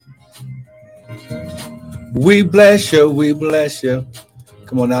We bless you, we bless you.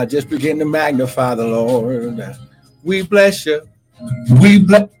 Come on now, just begin to magnify the Lord. We bless you. We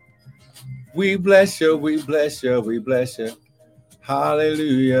bless. We bless you, we bless you, we bless you.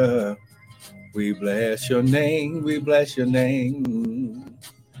 Hallelujah. We bless your name, we bless your name.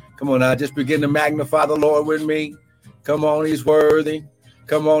 Come on now, just begin to magnify the Lord with me. Come on, he's worthy.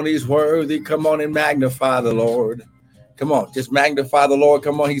 Come on, he's worthy. Come on and magnify the Lord. Come on, just magnify the Lord.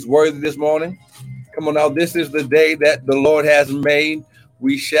 Come on, he's worthy this morning. Come on now, this is the day that the Lord has made.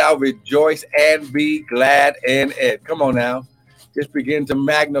 We shall rejoice and be glad in it. Come on now, just begin to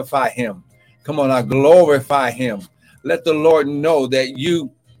magnify him. Come on now, glorify him. Let the Lord know that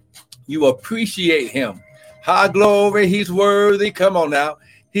you appreciate him. High glory, he's worthy. Come on now.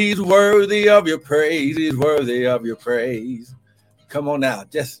 He's worthy of your praise. He's worthy of your praise. Come on now.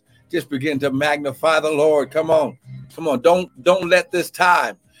 Just begin to magnify the Lord. Come on. Come on. Don't let this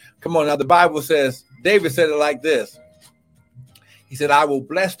time. Come on now. The Bible says, David said it like this. He said, I will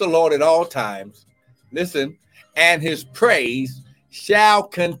bless the Lord at all times. Listen, and his praise shall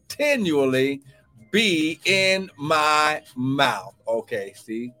continually be in my mouth. Okay,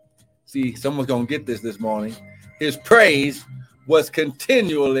 see, someone's going to get this morning. His praise was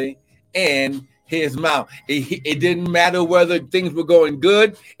continually in his mouth. It didn't matter whether things were going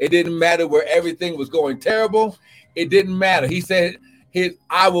good. It didn't matter where everything was going terrible. It didn't matter. He said,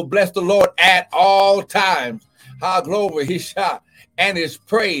 I will bless the Lord at all times. How glory he shot. And his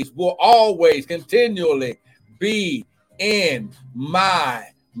praise will always continually be in my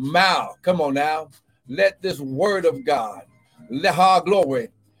mouth. Come on now. Let this word of God, let our glory,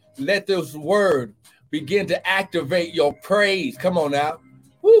 let this word begin to activate your praise. Come on now.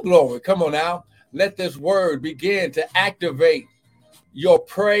 Woo, glory. Come on now. Let this word begin to activate your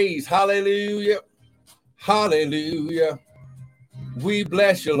praise. Hallelujah. Hallelujah. We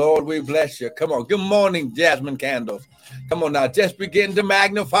bless you, Lord. We bless you. Come on. Good morning, Jasmine Candles. Come on now. Just begin to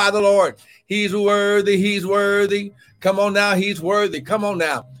magnify the Lord. He's worthy. He's worthy. Come on now. He's worthy. Come on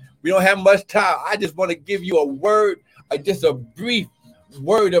now. We don't have much time. I just want to give you a word, just a brief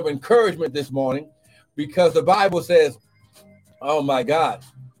word of encouragement this morning, because the Bible says, oh my God,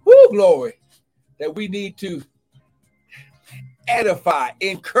 whoo, glory, that we need to edify,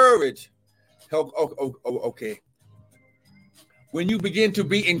 encourage. Okay. When you begin to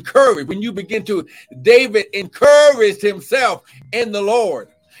be encouraged, David encouraged himself in the Lord.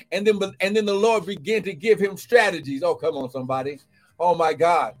 And then the Lord began to give him strategies. Oh, come on, somebody. Oh my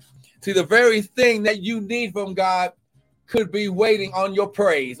God. See, the very thing that you need from God could be waiting on your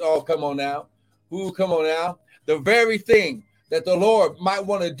praise. Oh, come on now. Ooh, come on now. The very thing that the Lord might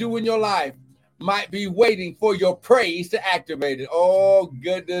want to do in your life might be waiting for your praise to activate it. Oh,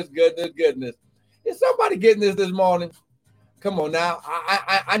 goodness, goodness, goodness. Is somebody getting this morning? Come on now.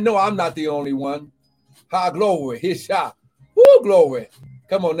 I know I'm not the only one. High glory. His shot. Woo, glory.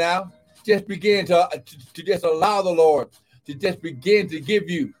 Come on now. Just begin to just allow the Lord to just begin to give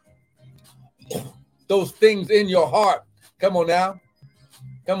you those things in your heart. Come on now.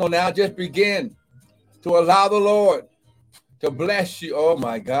 Come on now. Just begin to allow the Lord to bless you. Oh,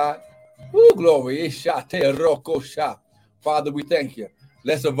 my God. Woo, glory. Father, we thank you.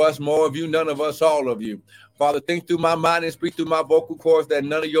 Less of us, more of you, none of us, all of you. Father, think through my mind and speak through my vocal cords that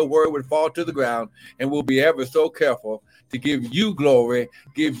none of your word would fall to the ground, and we'll be ever so careful to give you glory,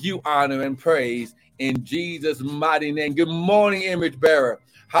 give you honor and praise in Jesus' mighty name. Good morning, image bearer.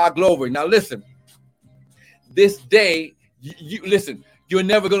 High glory. Now listen, this day, listen, you're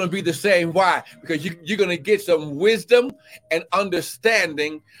never going to be the same. Why? Because you're going to get some wisdom and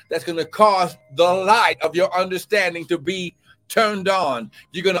understanding that's going to cause the light of your understanding to be turned on.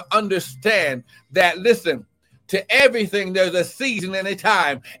 You're going to understand that, listen, to everything, there's a season and a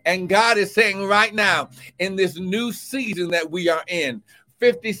time. And God is saying right now, in this new season that we are in,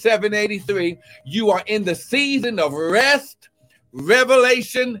 5783, you are in the season of rest,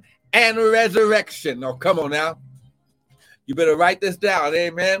 revelation, and resurrection. Oh, come on now. You better write this down.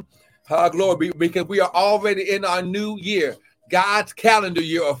 Amen. Glory, because we are already in our new year, God's calendar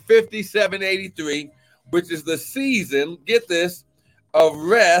year of 5783, which is the season, get this, of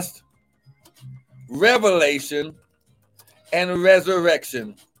rest, revelation, and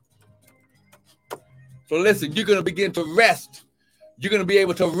resurrection. So listen, you're going to begin to rest. You're going to be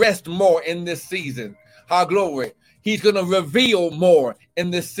able to rest more in this season. How glory. He's going to reveal more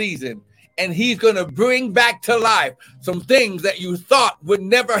in this season. And he's going to bring back to life some things that you thought would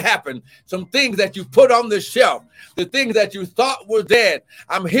never happen. Some things that you put on the shelf. The things that you thought were dead.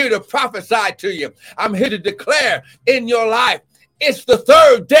 I'm here to prophesy to you. I'm here to declare in your life. It's the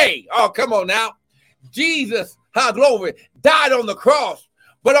third day. Oh, come on now. Jesus, how glory, died on the cross.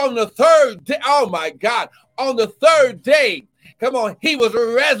 But on the third day, oh my God, on the third day, come on, he was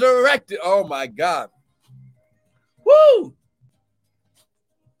resurrected. Oh my God. Woo!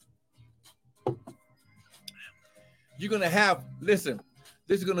 You're going to have, listen,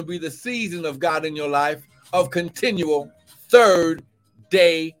 this is going to be the season of God in your life of continual third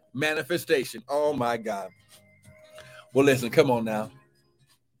day manifestation. Oh my God. Well, listen, come on now.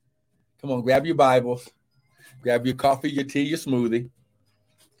 Come on, grab your Bibles, grab your coffee, your tea, your smoothie,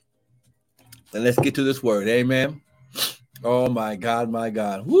 and let's get to this word. Amen. Oh my God, my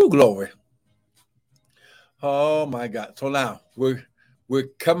God. Woo, glory. Oh my God. So now we're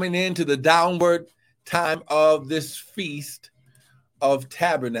coming into the downward time of this feast of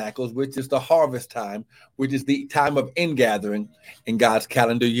tabernacles, which is the harvest time, which is the time of ingathering in God's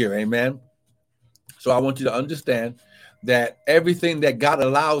calendar year. Amen. So I want you to understand that everything that God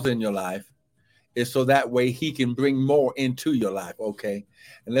allows in your life is so that way he can bring more into your life. Okay.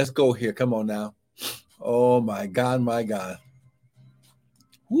 And let's go here. Come on now. Oh my God, my God.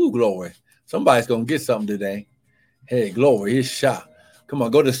 Woo, glory. Somebody's going to get something today. Hey, glory. It's shot. Come on,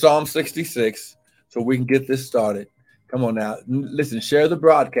 go to Psalm 66 so we can get this started. Come on now. Listen, share the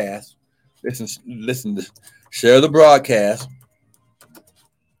broadcast. Listen, share the broadcast.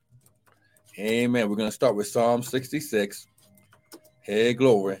 Amen. We're going to start with Psalm 66. Hey,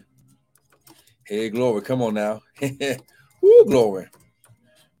 glory. Hey, glory. Come on now. Woo, glory.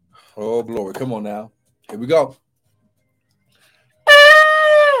 Oh, glory. Come on now. Here we go.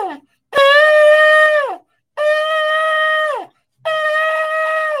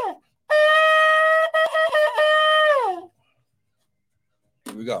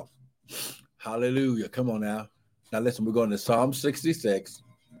 Here we go. Hallelujah. Come on now. Now listen, we're going to Psalm 66.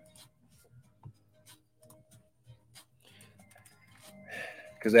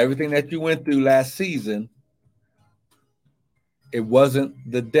 Because everything that you went through last season, it wasn't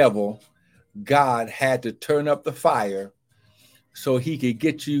the devil. God had to turn up the fire so he could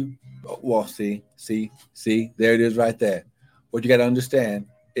get you. Well, see, there it is right there. What you got to understand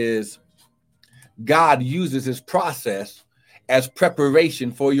is God uses his process as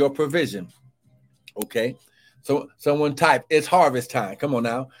preparation for your provision. Okay. So someone type, it's harvest time. Come on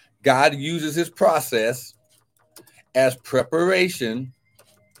now. God uses his process as preparation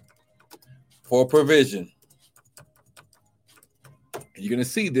for provision. You're going to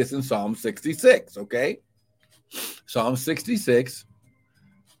see this in Psalm 66, okay? Psalm 66,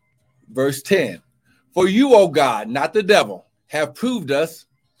 verse 10. For you, O God, not the devil, have proved us.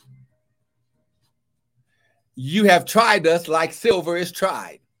 You have tried us like silver is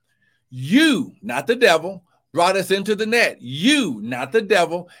tried. You, not the devil, brought us into the net. You, not the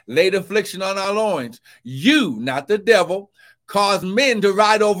devil, laid affliction on our loins. You, not the devil, caused men to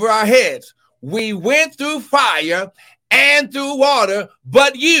ride over our heads. We went through fire and through water,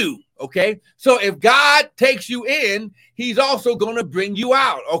 but you, okay? So if God takes you in, he's also going to bring you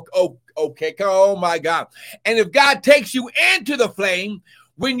out. Okay, oh my God. And if God takes you into the flame,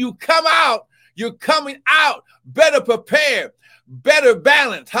 when you come out, you're coming out better prepared, better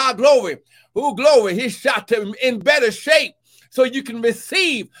balanced. High glory. Oh, glory. He shot them in better shape so you can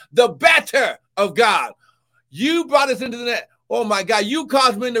receive the better of God. You brought us into the net. Oh, my God. You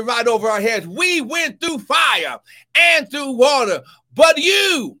caused men to ride over our heads. We went through fire and through water, but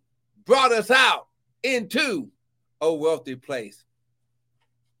you brought us out into a wealthy place.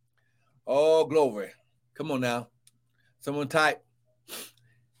 Oh, glory. Come on now. Someone type,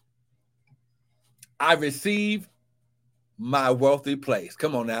 I receive my wealthy place.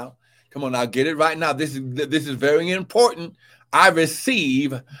 Come on now. Come on now. Get it right now. This is very important. I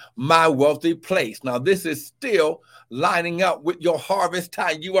receive my wealthy place. Now, this is still lining up with your harvest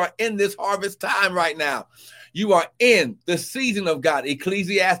time. You are in this harvest time right now. You are in the season of God.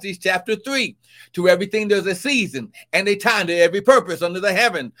 Ecclesiastes chapter 3. To everything there's a season and a time to every purpose under the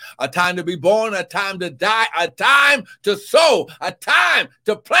heaven. A time to be born, a time to die, a time to sow, a time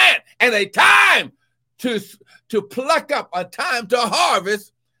to plant, and a time to pluck up, a time to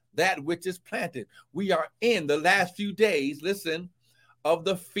harvest that which is planted. We are in the last few days, listen, of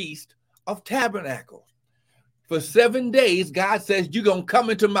the Feast of Tabernacles. For 7 days, God says, you're going to come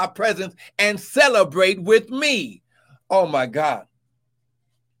into my presence and celebrate with me. Oh, my God.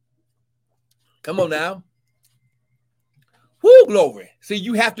 Come on now. Woo, glory. See,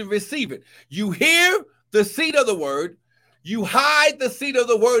 you have to receive it. You hear the seed of the word. You hide the seed of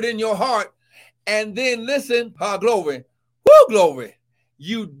the word in your heart. And then listen, glory. Woo, glory.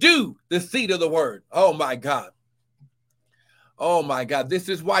 You do the seed of the word. Oh, my God. Oh, my God. This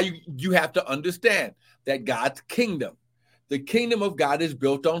is why you have to understand that God's kingdom, the kingdom of God is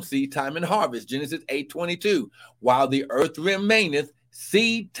built on seed time and harvest. Genesis 8:22. While the earth remaineth,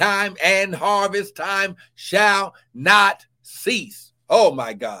 seed time and harvest time shall not cease. Oh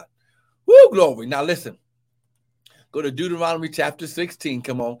my God. Woo, glory. Now listen. Go to Deuteronomy chapter 16.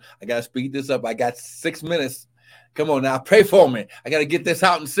 Come on. I got to speed this up. I got 6 minutes. Come on now. Pray for me. I got to get this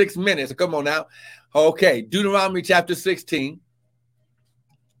out in 6 minutes. Come on now. Okay. Deuteronomy chapter 16.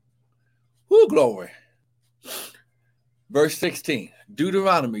 Woo, glory. Verse 16.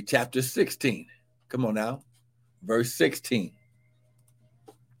 Deuteronomy chapter 16. Come on now. Verse 16.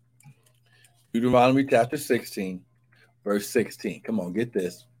 Deuteronomy chapter 16. Verse 16. Come on, get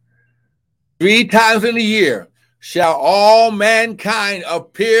this. 3 times in a year shall all mankind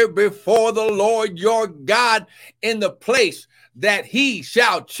appear before the Lord your God in the place that he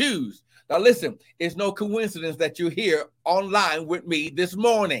shall choose. Now listen, it's no coincidence that you're here online with me this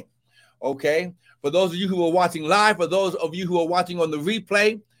morning. Okay? For those of you who are watching live, for those of you who are watching on the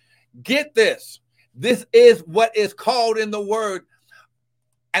replay, get this. This is what is called in the word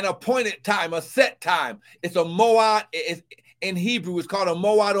an appointed time, a set time. It's a moed. In Hebrew, it's called a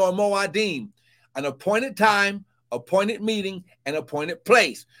moed or a moedim. An appointed time, appointed meeting, and appointed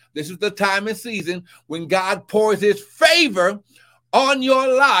place. This is the time and season when God pours his favor on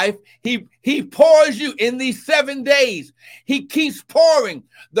your life. He pours you in these 7 days. He keeps pouring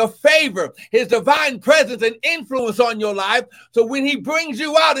the favor, his divine presence and influence on your life. So when he brings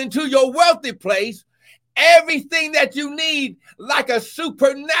you out into your wealthy place, everything that you need, like a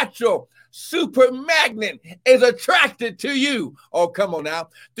supernatural super magnet, is attracted to you. Oh, come on now.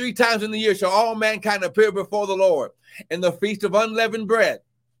 3 times in the year shall all mankind appear before the Lord in the feast of unleavened bread,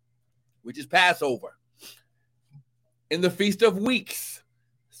 which is Passover. In the feast of weeks,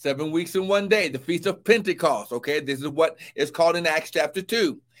 7 weeks in 1 day, the feast of Pentecost. Okay, this is what is called in Acts chapter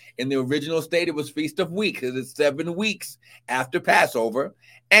 2. In the original state, it was Feast of Weeks. It is 7 weeks after Passover.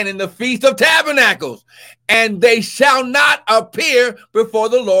 And in the Feast of Tabernacles. And they shall not appear before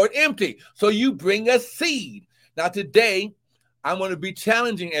the Lord empty. So you bring a seed. Now today, I'm going to be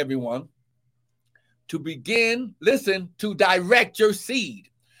challenging everyone to begin, listen, to direct your seed.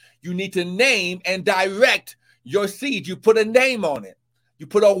 You need to name and direct your seed. You put a name on it. You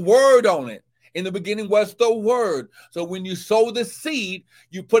put a word on it. In the beginning was the word. So when you sow the seed,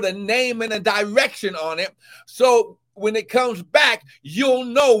 you put a name and a direction on it. So when it comes back, you'll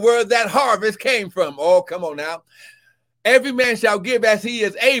know where that harvest came from. Oh, come on now. Every man shall give as he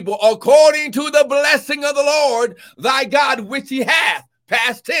is able, according to the blessing of the Lord, thy God, which he hath,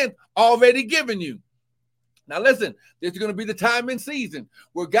 past tense, already given you. Now listen, this is going to be the time and season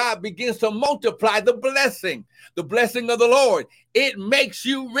where God begins to multiply the blessing of the Lord. It makes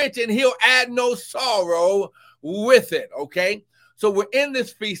you rich and he'll add no sorrow with it, okay? So we're in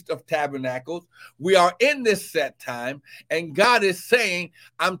this Feast of Tabernacles. We are in this set time, and God is saying,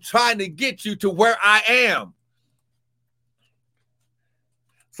 I'm trying to get you to where I am.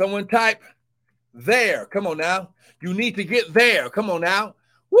 Someone type there. Come on now. You need to get there. Come on now.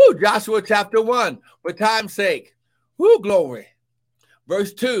 Woo, Joshua chapter 1, for time's sake. Woo, glory.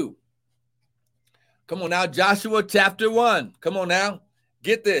 Verse 2. Come on now, Joshua chapter 1. Come on now.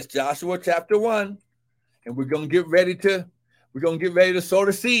 Get this, Joshua chapter 1. And we're going to get ready to sow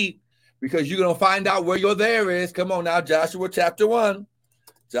the seed, because you're going to find out where your there is. Come on now, Joshua chapter 1.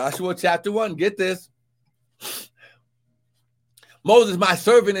 Joshua chapter 1. Get this. Moses, my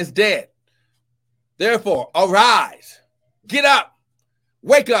servant, is dead. Therefore, arise, get up.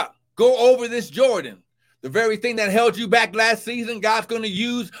 Wake up, go over this Jordan. The very thing that held you back last season, God's going to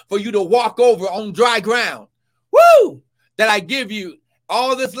use for you to walk over on dry ground. Woo! That I give you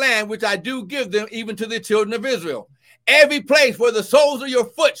all this land, which I do give them, even to the children of Israel. Every place where the soles of your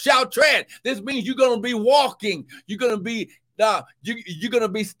foot shall tread. This means you're going to be walking. You're going to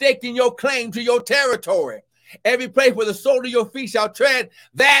be staking your claim to your territory. Every place where the sole of your feet shall tread,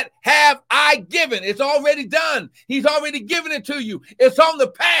 that have I given. It's already done. He's already given it to you. It's on the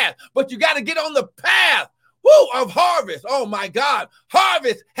path, but you got to get on the path, of harvest. Oh my God.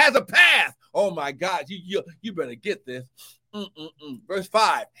 Harvest has a path. Oh my God. You better get this. Verse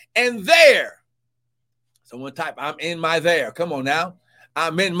 5. And there. Someone type, I'm in my there. Come on now.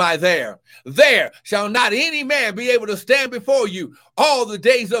 I'm in my there. There shall not any man be able to stand before you all the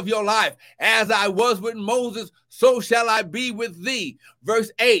days of your life. As I was with Moses, so shall I be with thee. Verse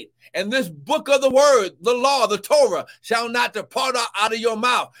 8. And this book of the word, the law, the Torah, shall not depart out of your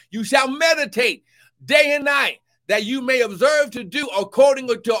mouth. You shall meditate day and night, that you may observe to do according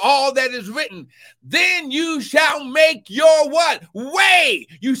to all that is written. Then you shall make your what? Way.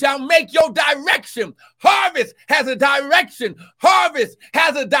 You shall make your direction. Harvest has a direction. Harvest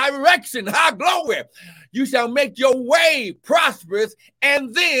has a direction. High glory. You shall make your way prosperous,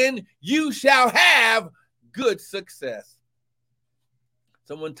 and then you shall have good success.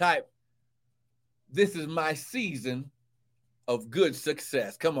 Someone type, this is my season of good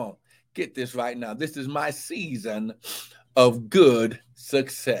success. Come on, get this right now. This is my season of good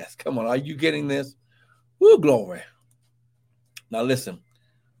success. Come on, are you getting this? Woo, glory. Now listen.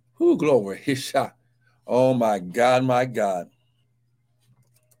 Woo, glory. His shot. Oh my God, my God.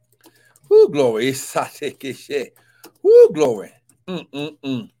 Woo, glory. Woo, glory.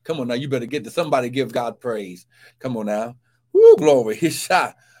 Come on now, you better get to somebody give God praise. Come on now. Woo, glory. His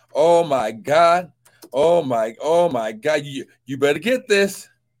shot. Oh my God. Oh my God. You better get this.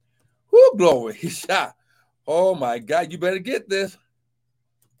 Woo, glory. His shot. Oh my God. You better get this.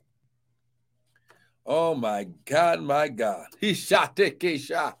 Oh my God, my God. He shot.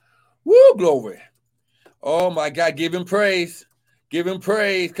 Woo, glory. Oh my God. Give him praise. Give him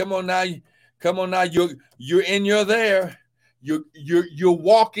praise. Come on now. Come on now. You're in your there. You're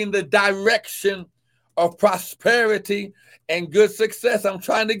walking the direction of prosperity and good success. I'm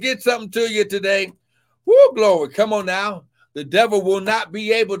trying to get something to you today. Woo, glory. Come on now. The devil will not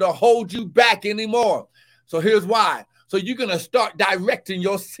be able to hold you back anymore. So here's why. So you're going to start directing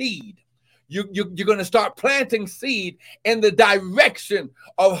your seed. You're going to start planting seed in the direction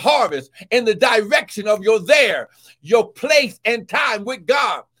of harvest, in the direction of your place and time with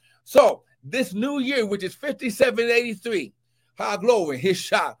God. So this new year, which is 5783, high glory, his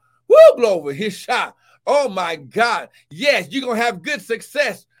shot. Woo, glory, his shot. Oh my God. Yes, you're going to have good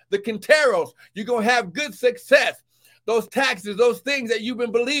success. The Quinteros, you're going to have good success. Those taxes, those things that you've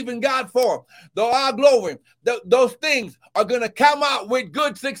been believing God for, our glory, those things are going to come out with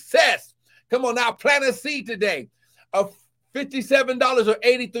good success. Come on now, plant a seed today of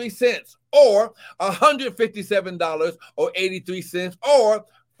 $57.83 or $157.83 or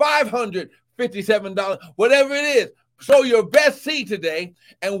 $557, whatever it is. Sow your best seed today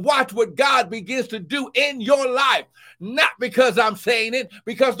and watch what God begins to do in your life. Not because I'm saying it,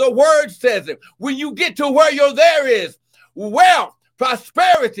 because the word says it. When you get to where your there is, wealth,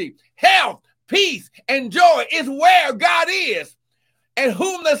 prosperity, health, peace, and joy is where God is. And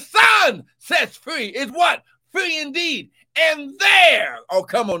whom the Son sets free is what? Free indeed. And there, oh,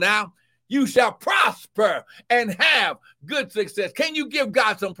 come on now, you shall prosper and have good success. Can you give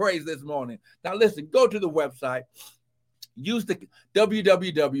God some praise this morning? Now listen, go to the website. Use the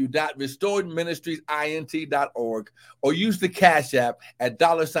www.restoredministriesint.org or use the Cash App at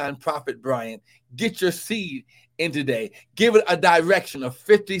 $Prophet Bryant. Get your seed in today. Give it a direction of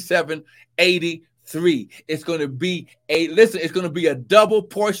 5783. It's going to be it's going to be a double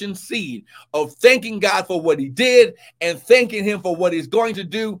portion seed of thanking God for what he did and thanking him for what he's going to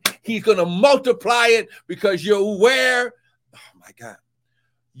do. He's going to multiply it because you're where, oh my God,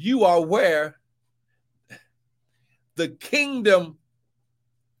 you are where the kingdom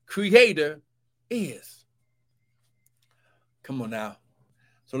creator is. Come on now.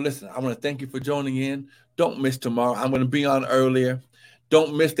 So listen, I want to thank you for joining in. Don't miss tomorrow. I'm going to be on earlier.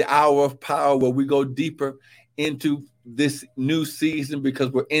 Don't miss the hour of power where we go deeper into this new season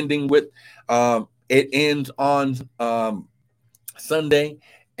because we're ending with, it ends on Sunday.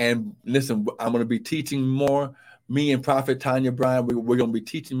 And listen, I'm going to be teaching more. Me and Prophet Tanya Bryan, we're going to be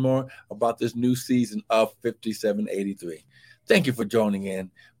teaching more about this new season of 5783. Thank you for joining in.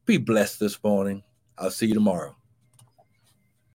 Be blessed this morning. I'll see you tomorrow.